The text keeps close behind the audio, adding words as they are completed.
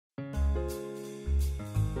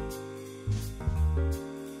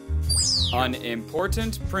An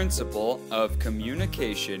important principle of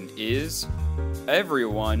communication is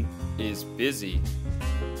everyone is busy.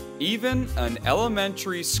 Even an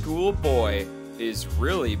elementary school boy is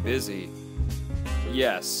really busy.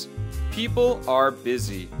 Yes, people are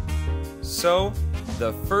busy. So,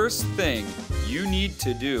 the first thing you need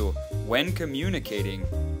to do when communicating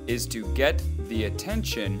is to get the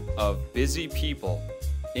attention of busy people.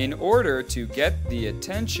 In order to get the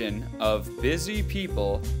attention of busy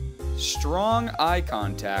people, strong eye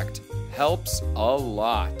contact helps a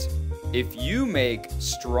lot. If you make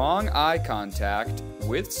strong eye contact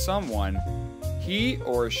with someone, he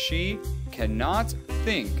or she cannot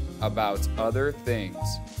think about other things.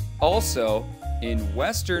 Also, in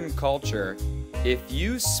Western culture, if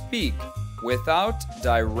you speak without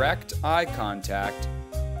direct eye contact,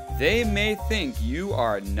 they may think you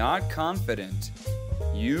are not confident,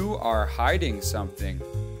 you are hiding something,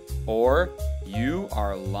 or you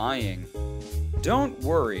are lying. Don't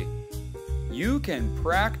worry. You can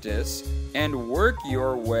practice and work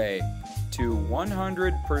your way to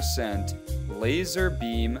 100% laser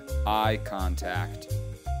beam eye contact.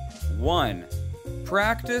 1.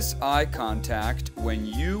 Practice eye contact when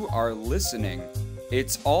you are listening.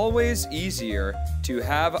 It's always easier to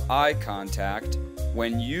have eye contact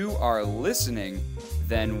when you are listening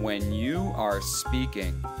than when you are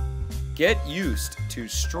speaking. Get used to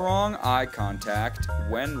strong eye contact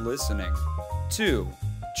when listening. 2.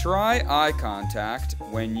 Try eye contact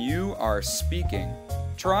when you are speaking.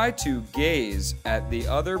 Try to gaze at the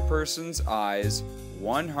other person's eyes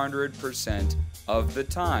 100% of the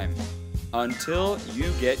time until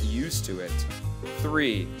you get used to it.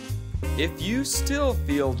 3. If you still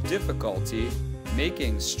feel difficulty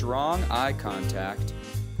making strong eye contact,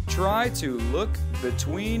 try to look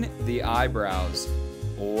between the eyebrows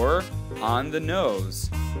or on the nose.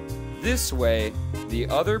 This way, the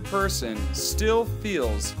other person still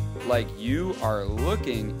feels like you are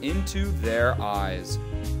looking into their eyes.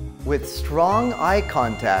 With strong eye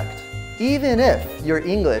contact, even if your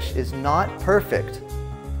English is not perfect,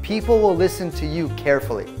 people will listen to you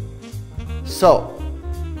carefully. So,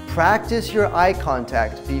 practice your eye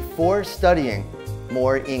contact before studying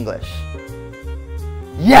more English.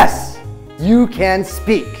 Yes, you can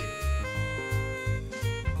speak!